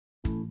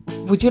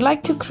would you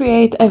like to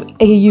create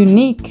a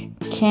unique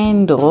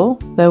candle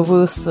that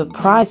will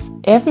surprise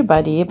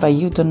everybody, but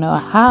you don't know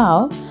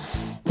how?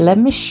 Let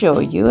me show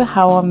you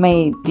how I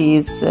made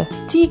this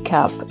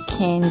teacup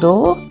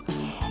candle,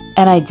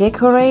 and I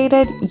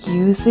decorated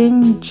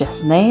using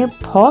just nail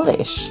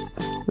polish.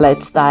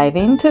 Let's dive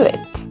into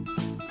it.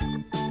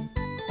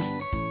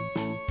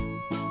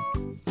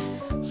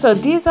 So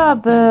these are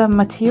the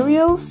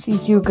materials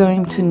you're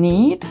going to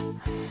need.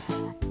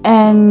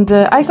 And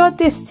I got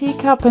this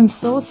teacup and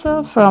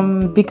saucer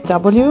from Big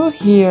W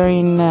here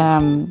in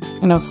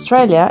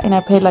Australia, and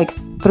I paid like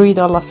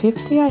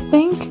 $3.50, I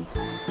think.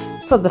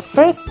 So the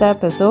first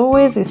step, as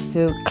always, is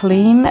to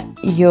clean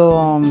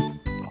your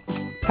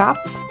cup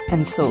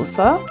and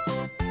saucer.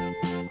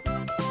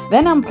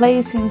 Then I'm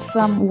placing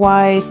some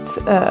white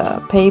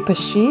paper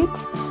sheet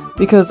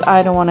because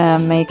I don't want to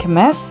make a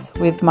mess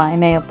with my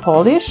nail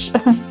polish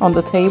on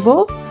the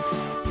table.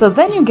 So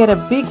then you get a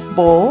big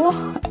bowl,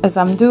 as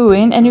I'm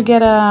doing, and you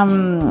get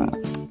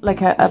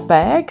like a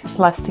bag,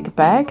 plastic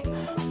bag,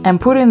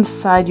 and put it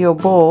inside your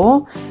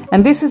bowl.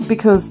 And this is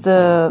because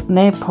the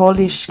nail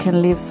polish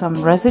can leave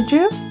some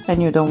residue,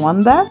 and you don't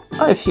want that.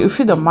 Or if you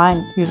don't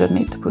mind, you don't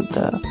need to put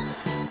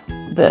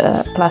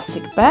the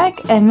plastic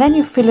bag. And then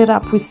you fill it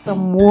up with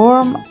some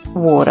warm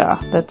water.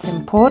 That's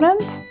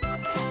important.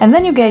 And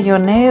then you get your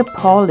nail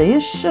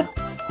polish,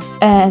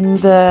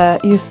 and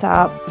you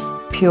start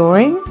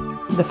pouring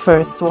the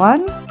first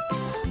one.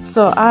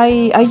 So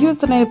I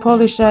used the nail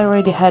polish I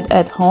already had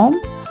at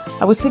home.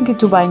 I was thinking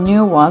to buy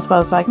new ones, but I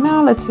was like,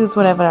 no, let's use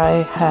whatever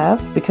I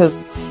have,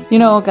 because, you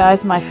know,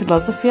 guys, my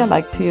philosophy, I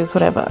like to use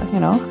whatever,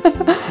 you know,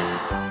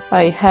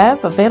 I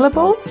have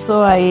available.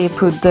 So I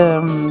put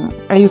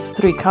I used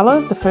 3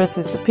 colors. The first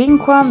is the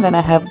pink one, then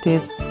I have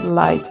this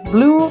light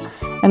blue,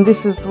 and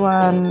this is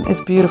one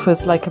is beautiful.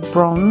 It's like a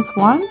bronze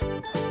one.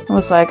 I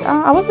was like,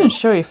 I wasn't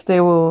sure if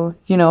they will,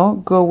 you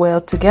know, go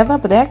well together,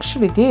 but they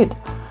actually did.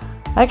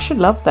 I actually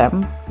love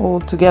them all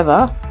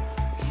together.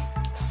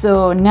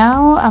 So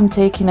now I'm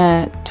taking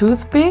a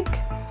toothpick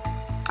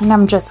and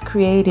I'm just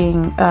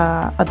creating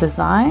a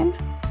design.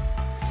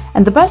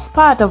 And the best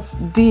part of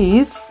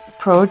this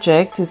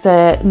project is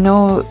that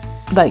no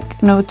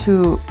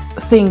two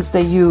things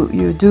that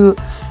you do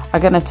are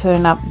gonna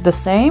turn up the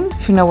same,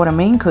 if you know what I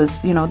mean,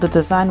 because, you know, the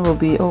design will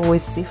be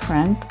always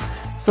different.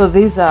 So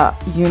these are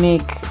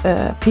unique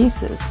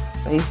pieces,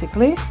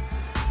 basically.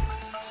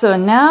 So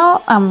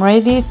now I'm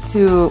ready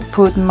to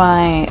put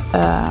my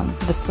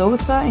the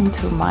saucer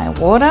into my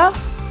water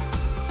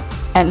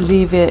and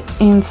leave it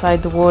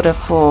inside the water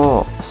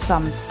for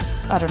some,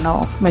 I don't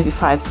know, maybe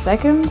 5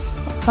 seconds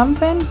or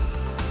something,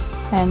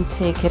 and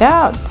take it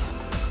out.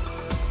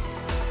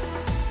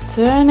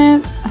 Turn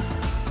it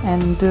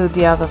and do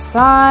the other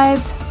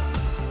side,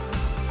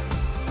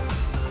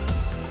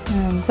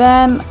 and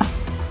then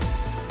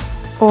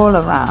all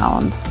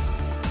around.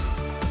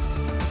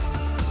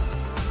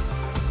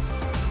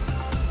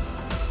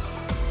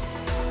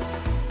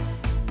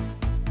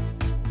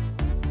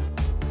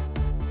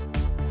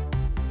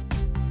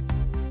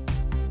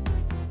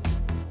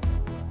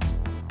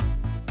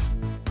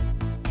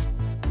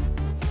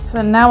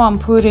 So now I'm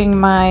putting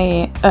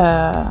my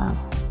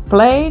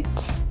plate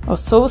or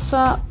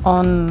saucer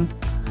on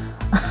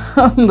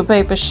the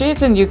paper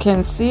sheet, and you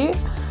can see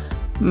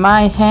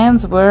my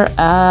hands were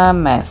a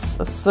mess.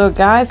 So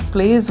guys,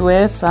 please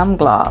wear some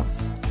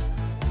gloves.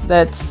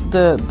 That's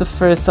the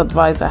first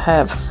advice I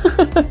have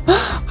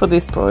for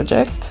this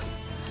project.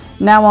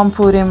 Now I'm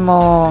putting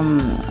more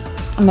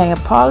nail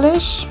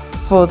polish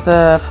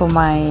for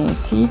my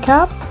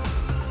teacup,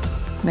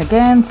 and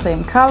again,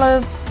 same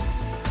colors.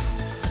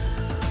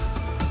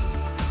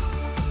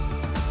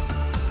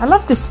 I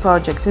love this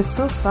project, it's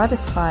so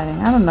satisfying.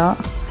 I don't know,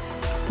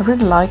 I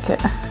really like it.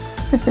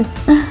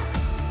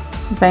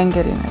 Bang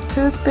it in a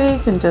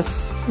toothpick and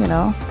just, you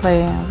know,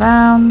 play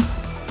around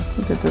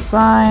with the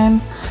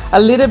design. A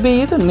little bit,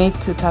 you don't need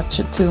to touch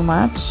it too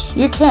much.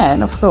 You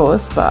can, of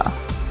course, but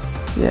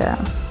yeah.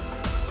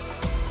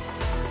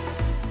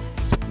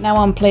 Now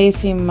I'm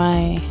placing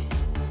my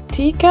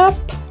teacup,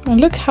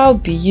 and look how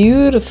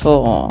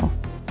beautiful.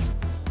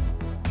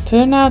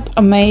 Turned out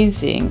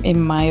amazing,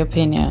 in my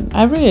opinion.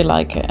 I really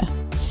like it.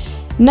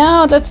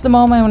 Now that's the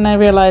moment when I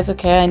realize,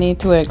 okay, I need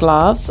to wear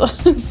gloves.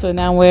 So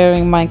now I'm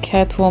wearing my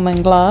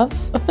Catwoman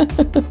gloves.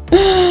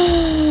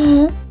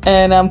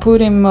 And I'm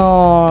putting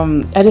more,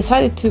 I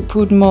decided to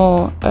put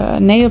more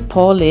nail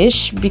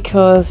polish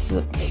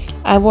because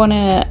I want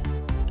to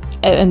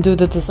and do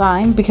the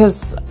design,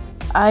 because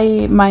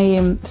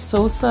my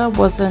saucer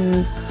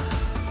wasn't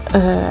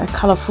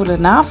colorful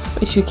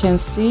enough. If you can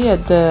see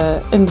in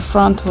the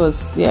front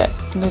was, yeah,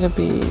 a little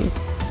bit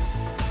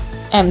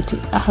empty,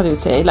 how do you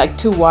say, like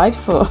too white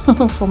for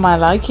for my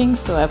liking.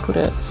 So I put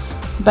it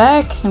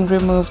back and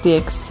remove the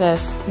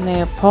excess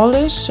nail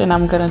polish, and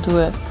I'm gonna do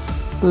it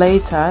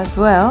later as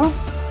well.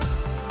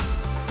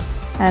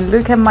 And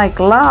look at my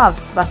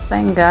gloves, but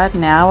thank God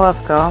now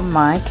I've got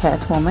my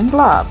Catwoman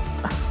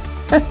gloves.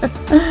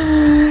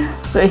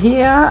 So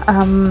here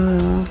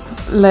I'm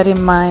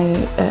letting my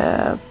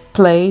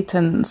plate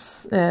and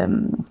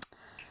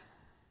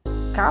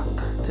cup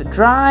to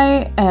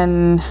dry.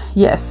 And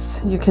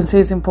yes, you can see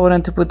it's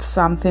important to put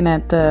something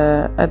at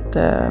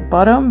the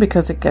bottom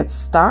because it gets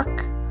stuck,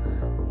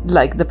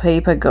 like the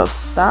paper got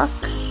stuck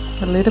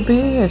a little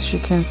bit, as you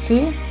can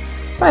see.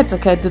 But it's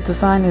okay, the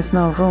design is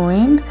not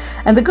ruined.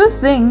 And the good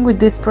thing with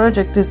this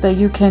project is that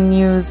you can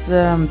use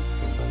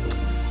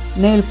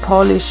nail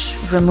polish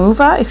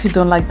remover if you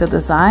don't like the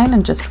design,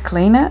 and just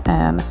clean it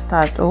and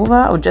start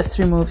over, or just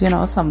remove, you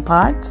know, some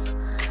parts.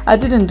 I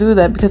didn't do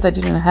that because I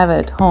didn't have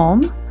it at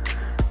home,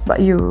 but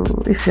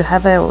if you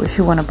have it or if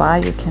you want to buy,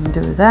 you can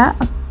do that.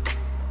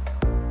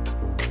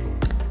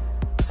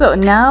 So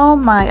now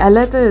I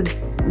let it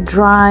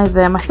dry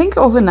them, I think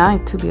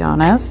overnight, to be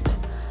honest.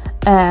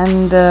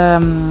 And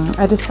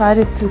I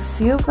decided to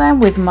seal them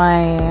with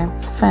my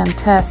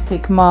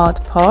fantastic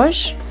Mod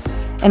Podge,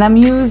 and I'm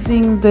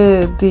using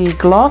the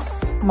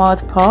gloss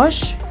Mod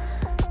Podge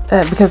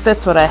because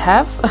that's what I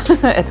have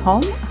at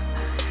home.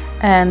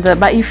 And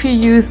but if you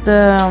use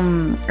the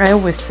I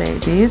always say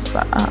this,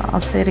 but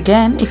I'll say it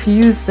again, if you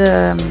use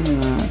the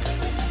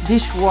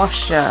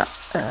dishwasher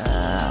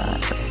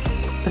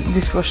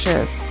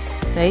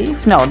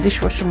safe, no,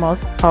 dishwasher Mod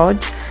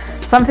Podge,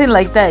 something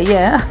like that,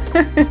 yeah.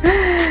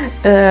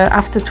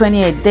 After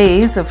 28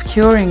 days of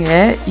curing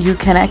it, you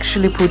can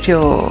actually put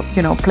your,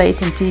 you know, plate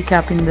and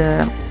teacup in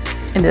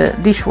the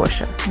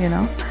dishwasher, you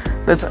know.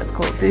 That's what it's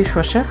called,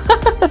 dishwasher.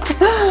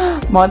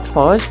 Mod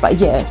Podge. But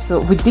yeah, so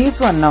with this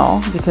one,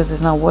 no, because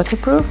it's not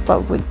waterproof,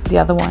 but with the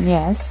other one,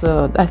 yes.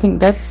 So I think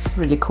that's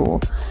really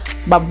cool.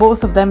 But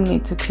both of them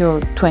need to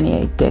cure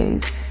 28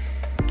 days.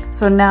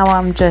 So now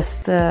I'm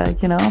just,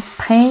 you know,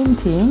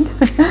 painting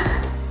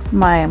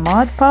my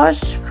Mod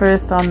Podge,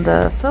 first on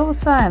the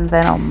saucer and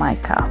then on my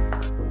cup.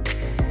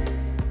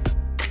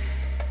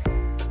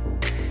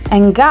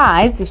 And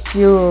guys, if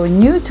you're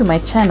new to my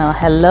channel,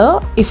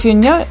 hello. If you're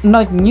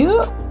not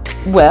new,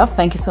 well,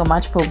 thank you so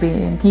much for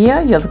being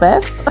here. You're the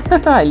best.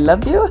 I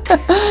love you.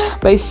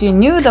 But if you're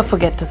new, don't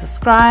forget to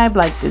subscribe,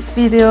 like this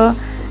video,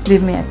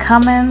 leave me a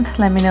comment,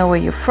 let me know where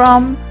you're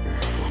from.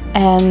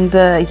 And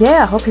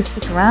yeah, I hope you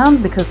stick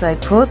around because I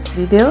post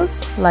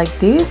videos like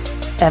this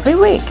every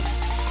week.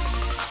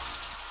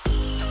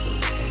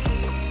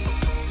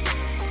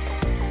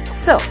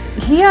 So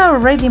here I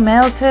already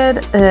melted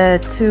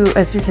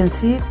as you can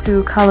see,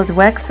 2 colored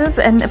waxes,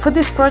 and for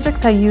this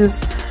project I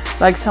used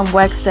like some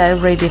wax that I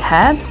already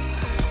had.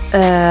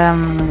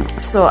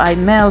 So I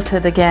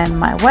melted again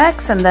my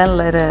wax and then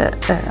let it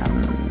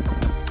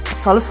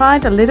solidify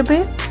a little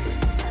bit.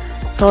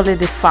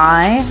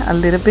 Solidify a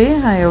little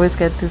bit. I always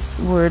get this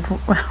word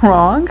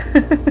wrong.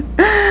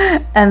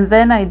 And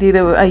then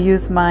I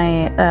used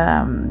my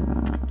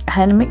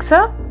hand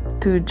mixer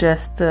to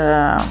just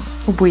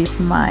whip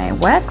my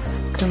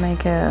wax to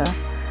make it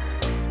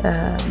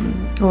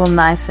all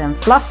nice and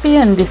fluffy.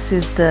 And this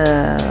is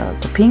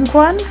the pink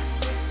one.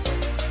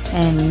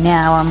 And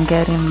now I'm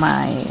getting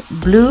my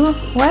blue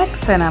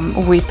wax and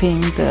I'm whipping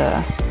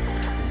the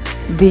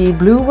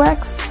blue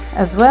wax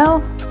as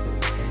well.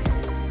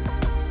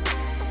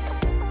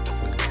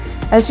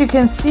 As you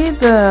can see,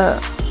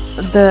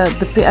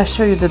 I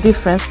show you the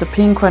difference. The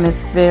pink one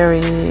is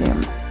very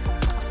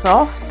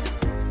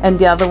soft and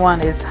the other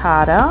one is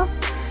harder.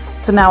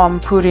 So now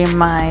I'm putting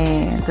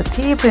the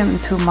tip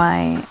into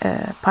my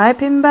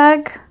piping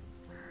bag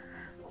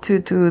to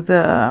do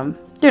the,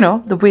 you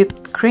know, the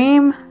whipped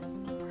cream.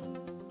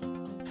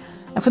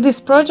 And for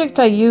this project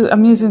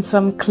I'm using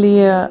some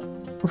clear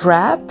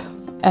wrap,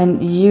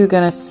 and you're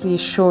gonna see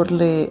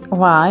shortly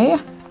why.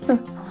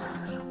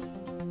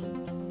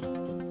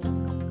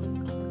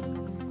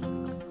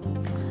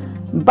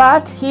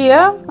 But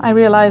here I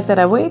realized that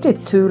I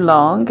waited too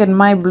long and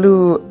my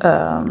blue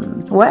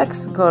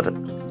wax got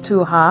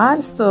too hard.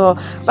 So,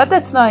 but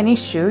that's not an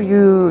issue.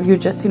 You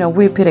just, you know,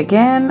 whip it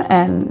again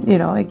and, you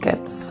know, it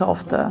gets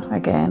softer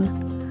again.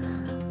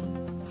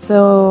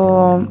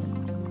 So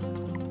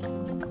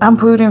I'm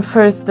putting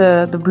first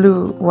the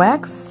blue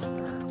wax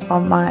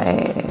on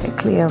my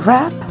clear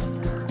wrap,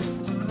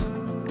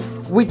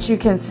 which you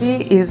can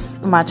see is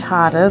much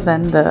harder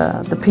than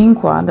the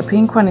pink one. The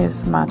pink one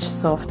is much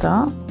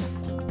softer.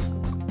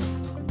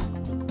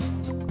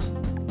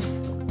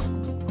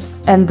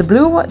 And the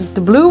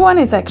blue one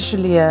is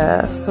actually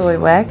a soy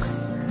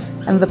wax,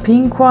 and the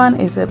pink one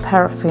is a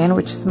paraffin,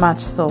 which is much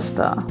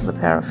softer, the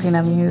paraffin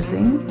I'm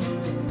using.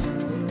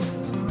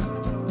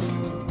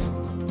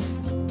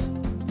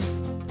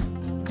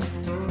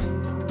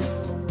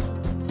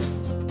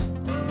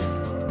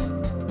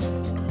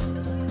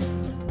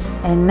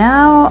 And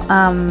now,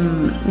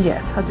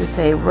 yes, how do you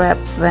say, wrap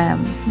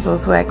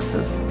those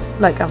waxes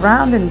like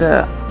around in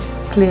the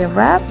clear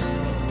wrap.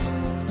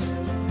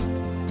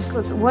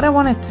 Because what I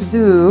wanted to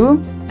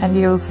do, and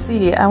you'll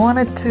see, I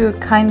wanted to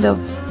kind of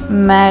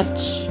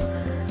match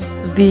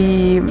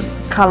the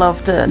color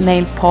of the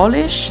nail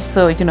polish.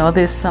 So, you know,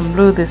 there's some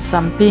blue, there's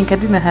some pink. I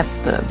didn't have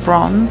the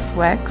bronze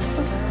wax,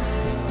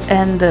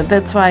 and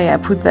that's why I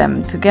put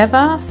them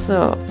together.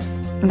 So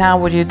now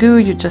what you do,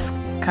 you just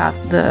cut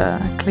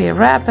the clear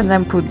wrap and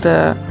then put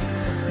the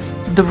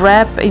the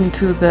wrap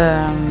into the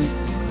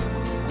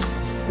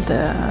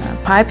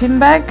piping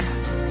bag.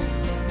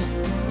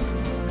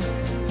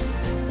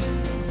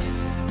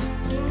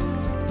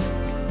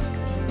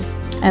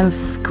 And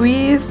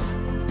squeeze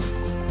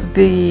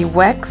the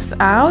wax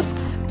out.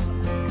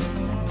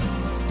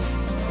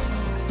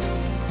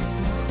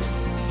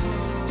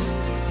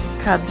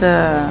 Cut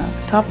the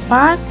top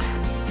part,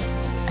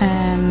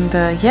 and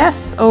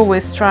yes,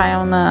 always try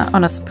on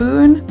a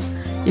spoon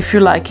if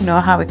you like, you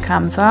know, how it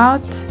comes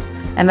out.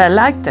 And I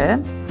liked it,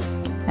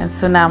 and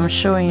so now I'm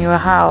showing you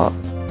how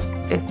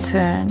it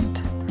turned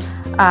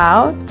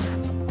out.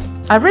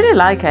 I really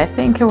like it. I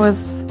think it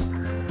was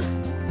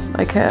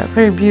like a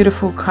very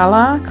beautiful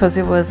color, because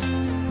it was,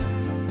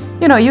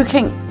 you know, you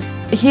can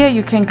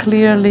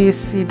clearly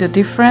see the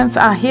difference.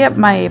 Here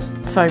my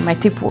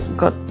tip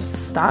got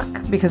stuck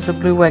because the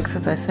blue wax,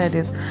 as I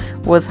said,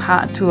 was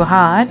too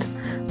hard.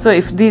 So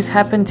if this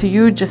happened to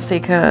you, just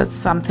take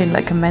something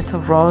like a metal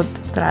rod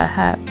that I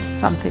have,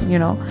 something, you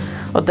know,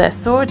 of that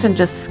sort, and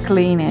just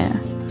clean it,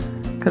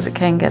 because it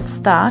can get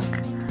stuck.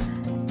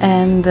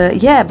 And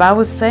yeah, but I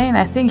was saying,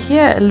 I think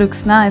here it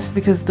looks nice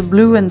because the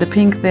blue and the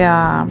pink, they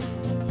are,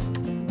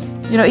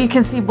 you know, you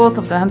can see both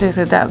of them,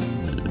 they're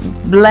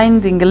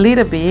blending a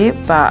little bit.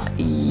 But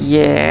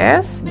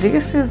yes,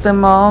 this is the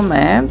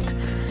moment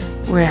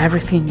where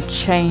everything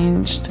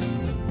changed.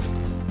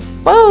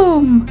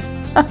 Boom!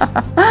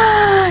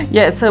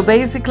 Yeah, so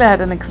basically I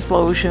had an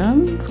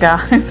explosion,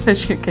 guys,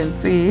 as you can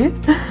see.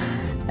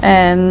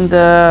 And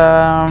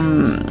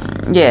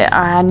yeah,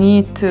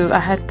 I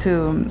had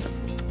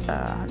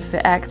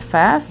to act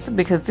fast,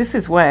 because this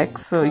is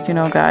wax. So, you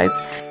know, guys,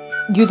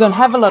 you don't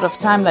have a lot of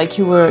time like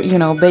you were, you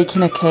know,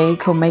 baking a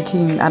cake or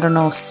making, I don't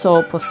know,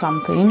 soap or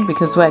something,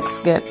 because wax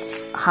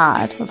gets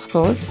hard, of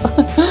course.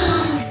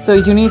 So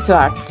you need to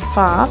act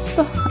fast.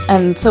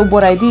 And so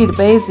what I did,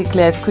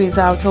 basically, I squeezed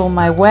out all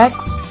my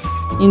wax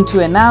into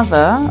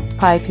another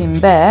piping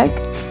bag,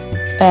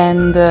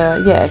 and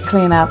yeah,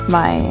 clean up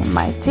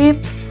my tip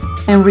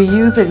and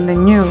reuse it in the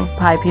new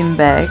piping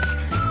bag.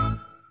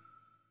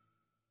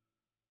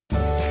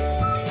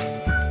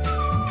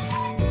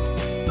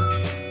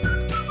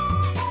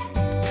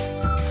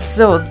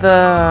 So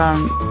the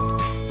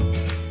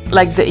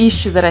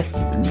issue that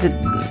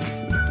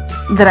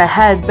I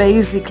had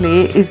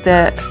basically is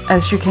that,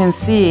 as you can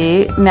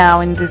see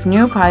now in this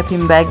new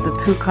piping bag, the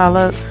two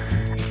colors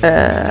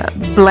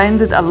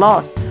blended a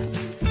lot.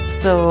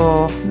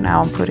 So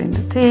now I'm putting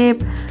the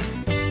tip.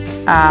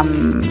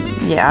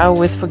 Yeah, I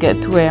always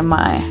forget to wear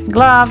my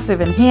gloves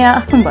even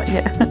here. But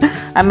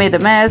yeah, I made a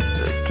mess.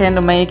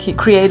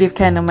 Creative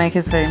candle making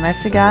is very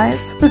messy,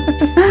 guys.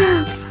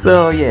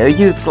 So yeah,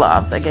 use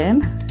gloves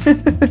again. I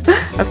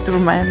have to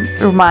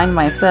remind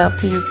myself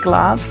to use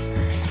gloves.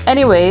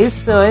 Anyways,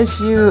 so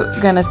as you're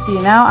gonna see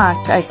now,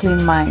 I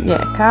clean my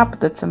cup.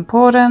 That's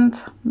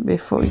important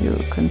before you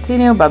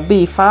continue, but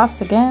be fast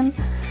again.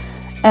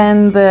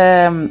 And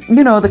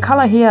you know, the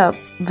color here,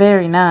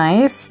 very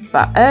nice,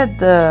 but at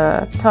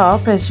the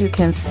top, as you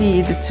can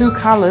see, the two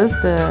colors,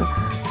 the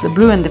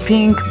blue and the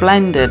pink,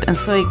 blended, and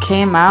so it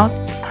came out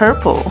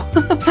purple.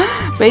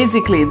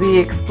 Basically, the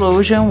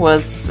explosion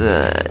was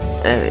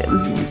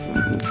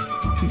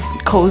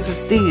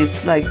causes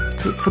these, like,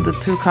 for the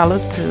two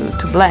colors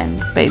to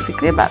blend,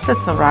 basically. But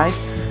that's alright.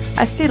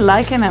 I still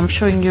like it. I'm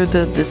showing you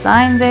the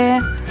design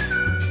there.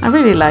 I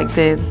really like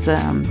this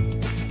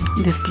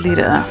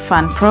little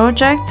fun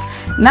project.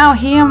 Now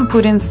here I'm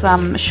putting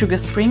some sugar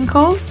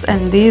sprinkles,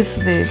 and these,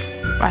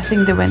 I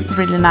think they went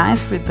really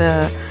nice with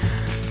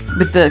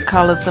the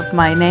colors of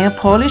my nail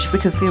polish,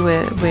 because they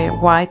were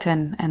white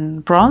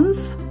and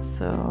bronze.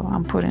 So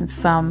I'm putting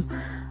some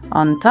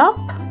on top.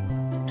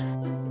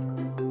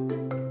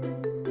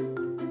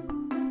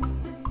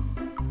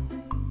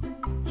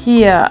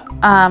 Here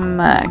I'm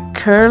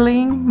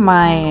curling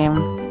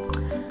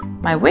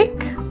my wig,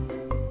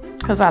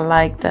 because I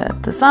like the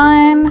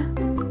design.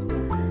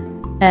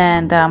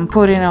 And I'm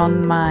putting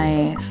on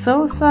my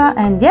saucer,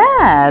 and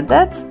yeah,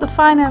 that's the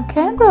final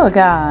candle,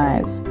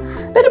 guys.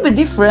 A little bit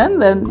different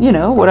than, you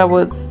know, what I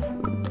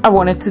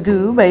wanted to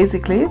do,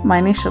 basically, my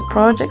initial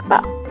project,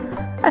 but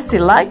I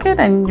still like it.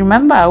 And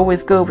remember, I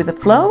always go with the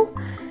flow.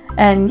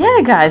 And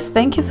yeah, guys,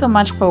 thank you so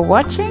much for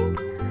watching,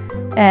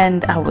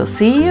 and I will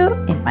see you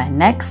in my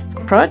next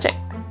project.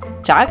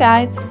 Ciao,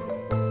 guys.